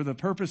others for the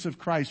purpose of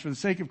Christ, for the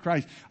sake of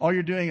Christ, all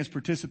you're doing is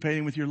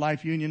participating with your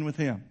life union with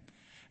him.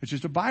 It's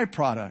just a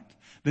byproduct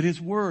that his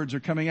words are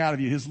coming out of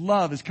you. His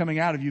love is coming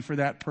out of you for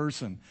that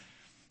person.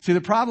 See,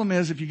 the problem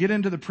is if you get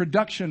into the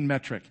production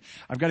metric,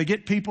 I've got to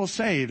get people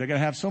saved. I've got to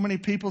have so many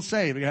people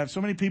saved. I've got to have so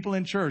many people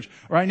in church,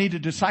 or I need to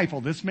disciple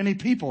this many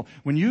people.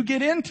 When you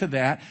get into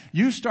that,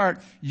 you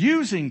start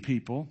using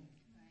people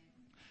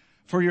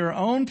for your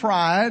own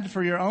pride,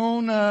 for your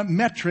own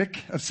metric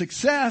of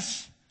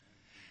success.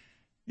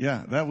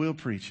 Yeah, that will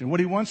preach. And what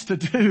he wants to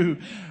do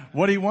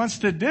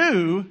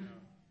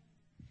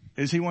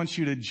is he wants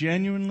you to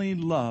genuinely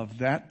love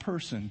that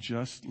person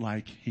just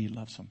like he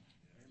loves them.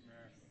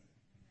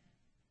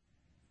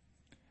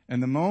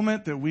 And the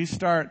moment that we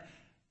start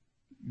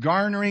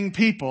garnering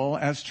people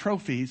as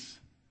trophies,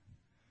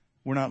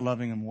 we're not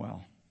loving them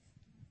well.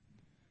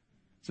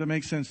 Does that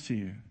make sense to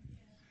you?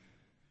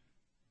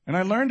 And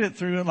I learned it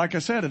through, like I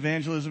said,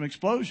 Evangelism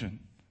Explosion,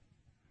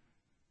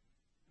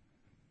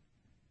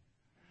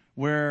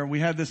 where we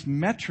had this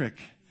metric.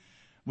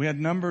 We had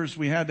numbers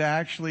we had to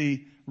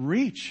actually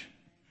reach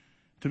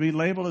to be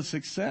labeled a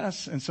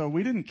success. And so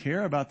we didn't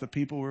care about the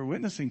people we were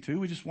witnessing to.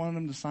 We just wanted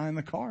them to sign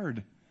the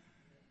card.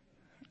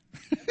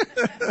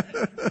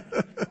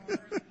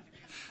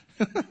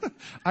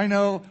 I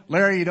know,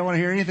 Larry, you don't want to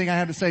hear anything I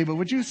have to say, but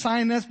would you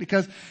sign this?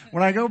 Because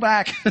when I go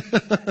back,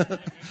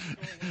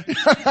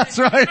 that's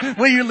right.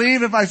 Will you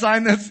leave if I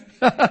sign this?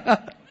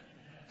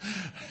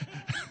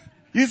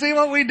 You see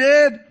what we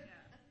did?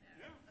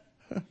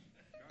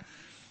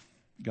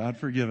 God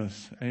forgive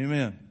us.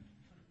 Amen.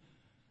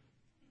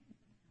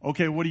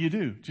 Okay, what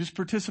do? Just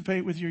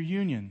participate with your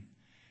union,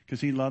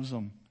 because he loves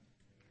them.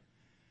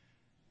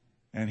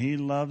 And he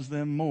loves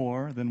them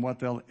more than what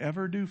they'll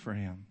ever do for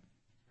him.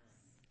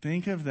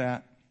 Think of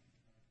that.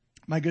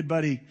 My good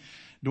buddy,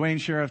 Dwayne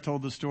Sheriff,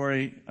 told the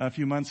story a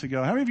few months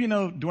ago. How many of you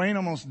know Dwayne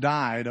almost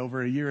died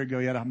over a year ago?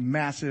 He had a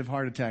massive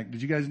heart attack.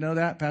 Did you guys know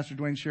that, Pastor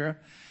Dwayne Sheriff?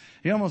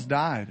 He almost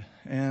died.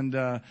 And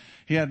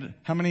he had,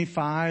 how many?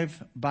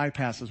 5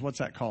 bypasses. What's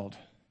that called?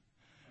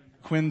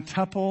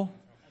 Quintuple?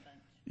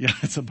 Yeah,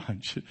 it's a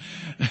bunch.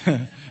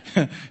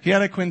 He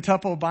had a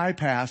quintuple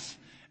bypass.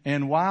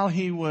 And while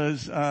he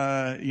was,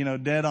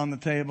 dead on the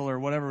table or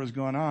whatever was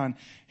going on,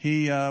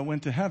 he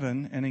went to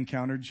heaven and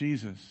encountered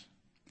Jesus.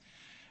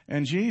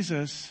 And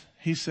Jesus,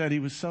 he said he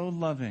was so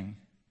loving.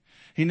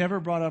 He never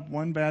brought up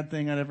one bad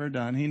thing I'd ever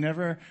done. He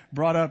never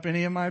brought up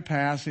any of my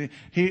past.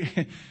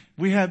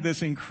 We had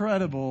this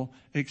incredible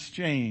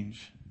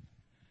exchange.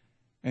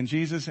 And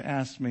Jesus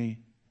asked me,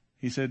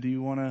 he said, do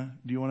you want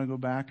to go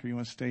back, or you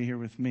want to stay here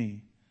with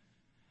me?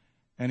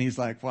 And he's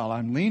like, well,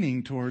 I'm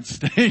leaning towards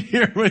staying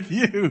here with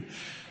you.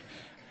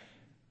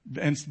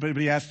 But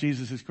he asked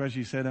Jesus this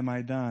question. He said, am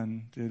I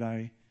done? Did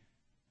I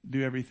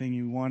do everything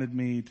you wanted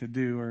me to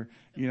do, or,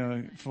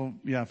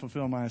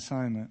 fulfill my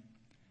assignment?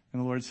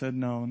 And the Lord said,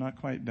 no, not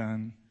quite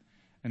done.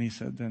 And he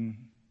said, then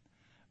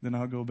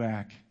I'll go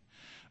back.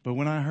 But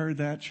when I heard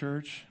that,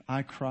 church,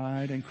 I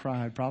cried and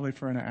cried, probably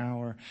for an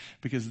hour,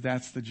 because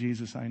that's the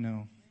Jesus I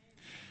know.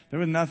 There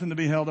was nothing to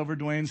be held over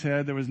Dwayne's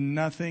head. There was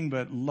nothing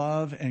but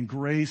love and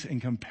grace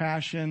and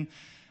compassion,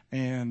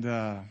 and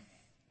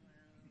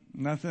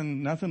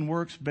nothing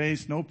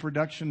works-based, no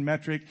production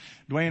metric.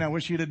 Dwayne, I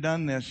wish you'd have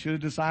done this.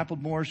 Should have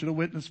discipled more, should have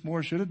witnessed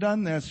more, should have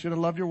done this, should have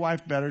loved your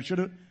wife better, should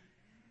have...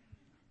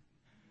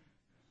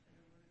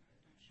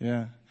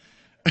 Yeah.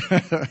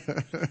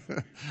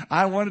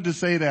 I wanted to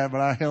say that, but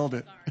I held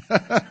it.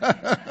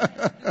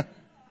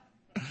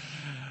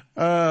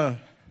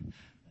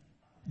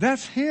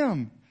 That's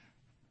him.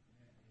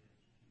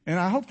 And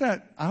I hope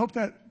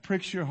that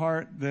pricks your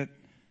heart that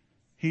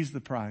he's the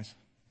prize.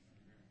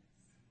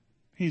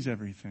 He's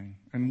everything.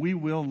 And we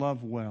will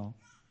love well.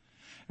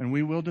 And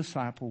we will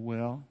disciple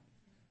well.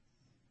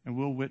 And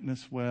we'll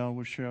witness well.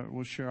 We'll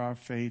share our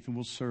faith, and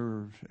we'll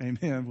serve.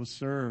 Amen. We'll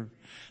serve.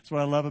 That's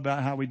what I love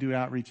about how we do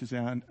outreaches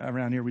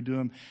around here. We do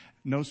them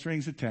no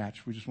strings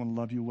attached. We just want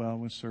to love you well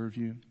and serve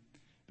you.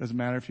 Doesn't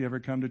matter if you ever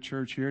come to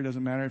church here.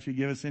 Doesn't matter if you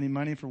give us any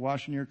money for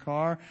washing your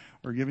car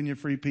or giving you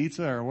free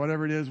pizza or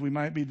whatever it is we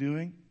might be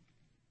doing.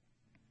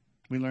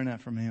 We learn that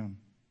from Him.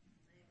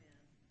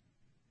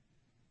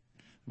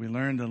 We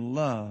learn to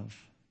love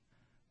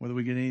whether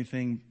we get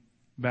anything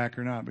back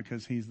or not,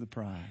 because He's the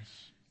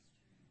prize.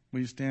 Will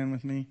you stand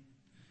with me?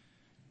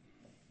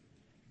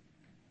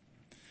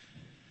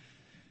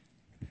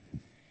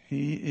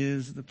 He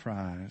is the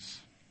prize.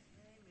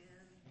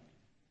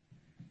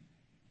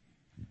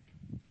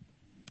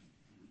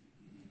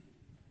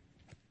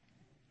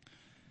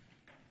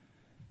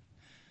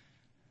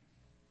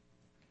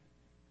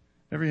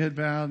 Every head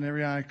bowed and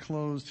every eye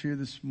closed here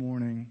this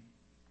morning.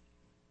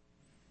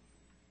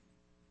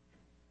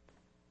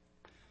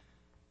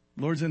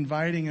 Lord's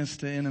inviting us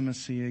to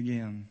intimacy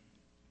again.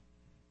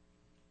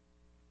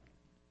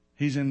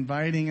 He's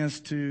inviting us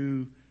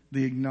to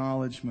the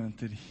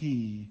acknowledgement that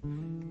He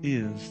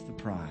is the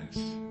prize.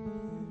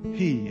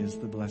 He is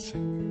the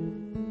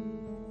blessing.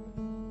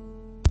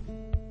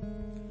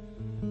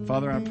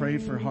 Father, I pray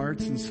for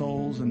hearts and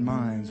souls and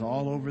minds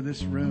all over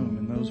this room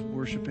and those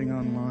worshiping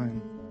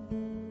online.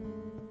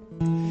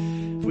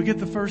 If we get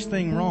the first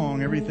thing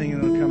wrong, everything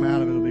that will come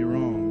out of it will be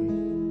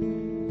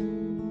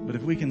wrong. But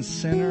if we can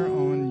center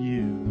on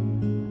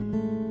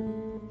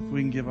You, if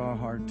we can give our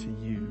heart to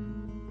You,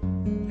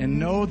 and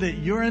know that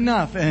You're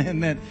enough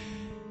and that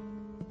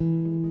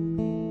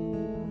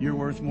You're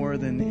worth more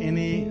than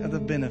any of the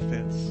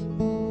benefits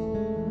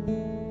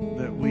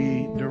that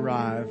we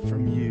derive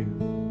from You.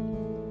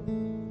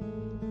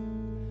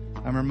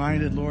 I'm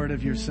reminded, Lord,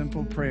 of Your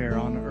simple prayer,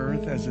 on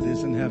earth as it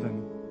is in heaven.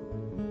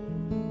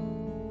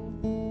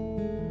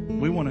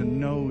 We want to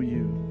know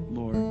You,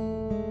 Lord.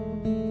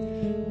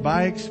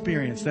 By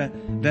experience, that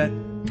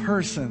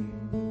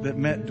person that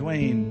met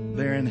Dwayne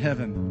there in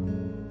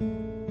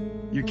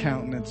heaven, Your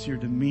countenance, Your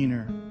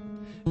demeanor,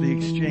 the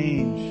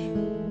exchange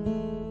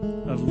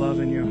of love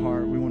in Your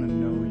heart. We want to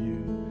know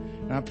You.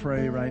 And I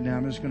pray right now,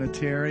 I'm just going to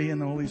tarry in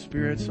the Holy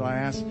Spirit. So I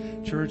ask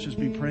churches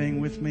be praying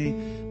with me.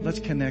 Let's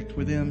connect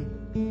with Him.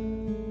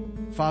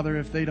 Father,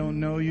 if they don't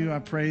know You, I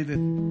pray that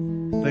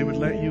they would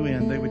let You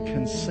in. They would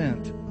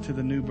consent to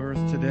the new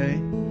birth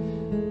today.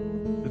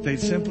 That they'd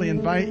simply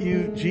invite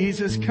You,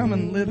 Jesus, come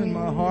and live in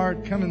my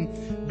heart. Come and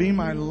be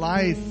my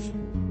life.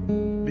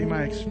 Be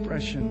my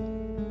expression.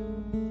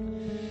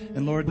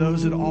 And Lord,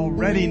 those that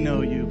already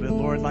know You, but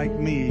Lord, like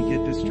me,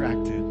 get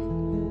distracted.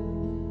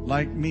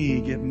 Like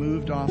me, get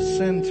moved off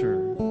center.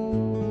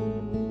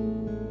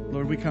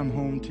 Lord, we come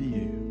home to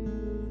You.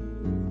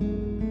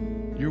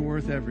 You're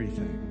worth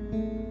everything.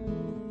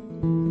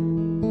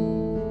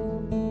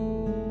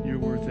 You're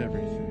worth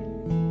everything.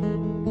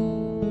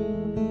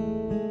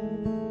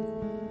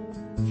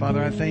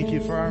 Father, I thank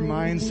You for our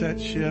mindset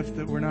shift,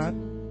 that we're not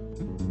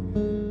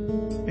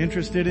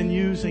interested in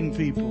using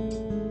people.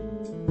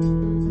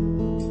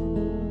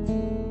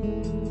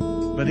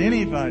 But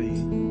anybody,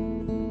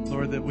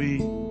 Lord, that we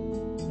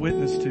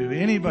witness to,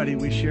 anybody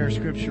we share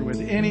Scripture with,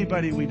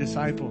 anybody we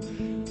disciple,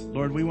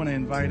 Lord, we want to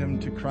invite them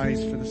to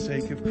Christ for the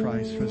sake of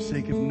Christ, for the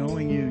sake of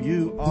knowing You.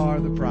 You are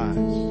the prize.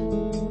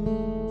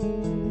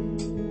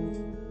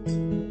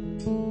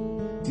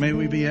 May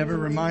we be ever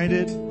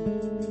reminded.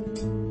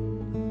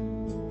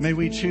 May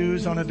we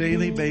choose on a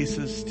daily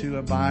basis to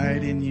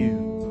abide in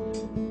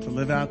You, to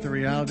live out the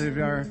reality of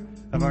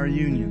our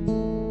union.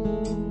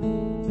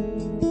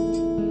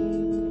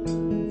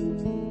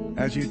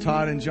 As You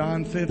taught in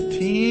John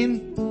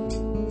 15,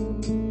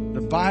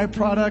 the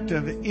byproduct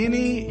of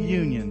any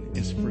union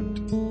is fruit.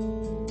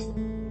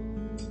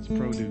 It's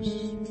produce.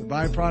 The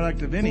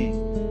byproduct of any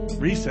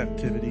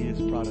receptivity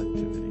is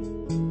productivity.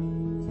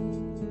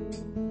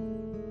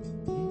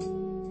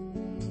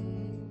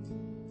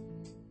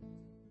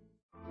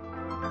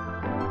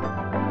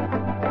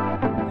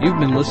 You've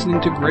been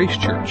listening to Grace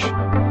Church,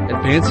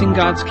 advancing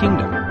God's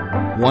kingdom,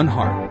 one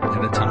heart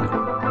at a time.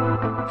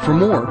 For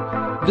more,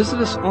 visit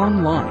us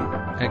online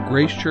at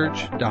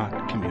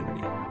gracechurch.community.